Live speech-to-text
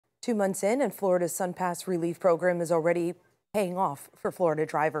2 months in, and Florida's SunPass relief program is already paying off for Florida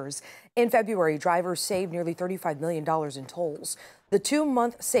drivers. In February, drivers saved nearly $35 million in tolls. The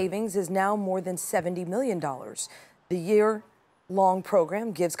 2-month savings is now more than $70 million. The year-long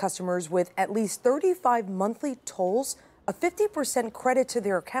program gives customers with at least 35 monthly tolls a 50% credit to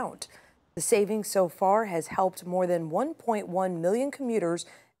their account. The savings so far has helped more than 1.1 million commuters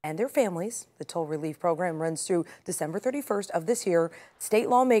and their families. The toll relief program runs through December 31st of this year. State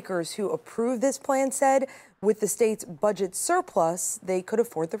lawmakers who approved this plan said with the state's budget surplus, they could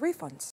afford the refunds.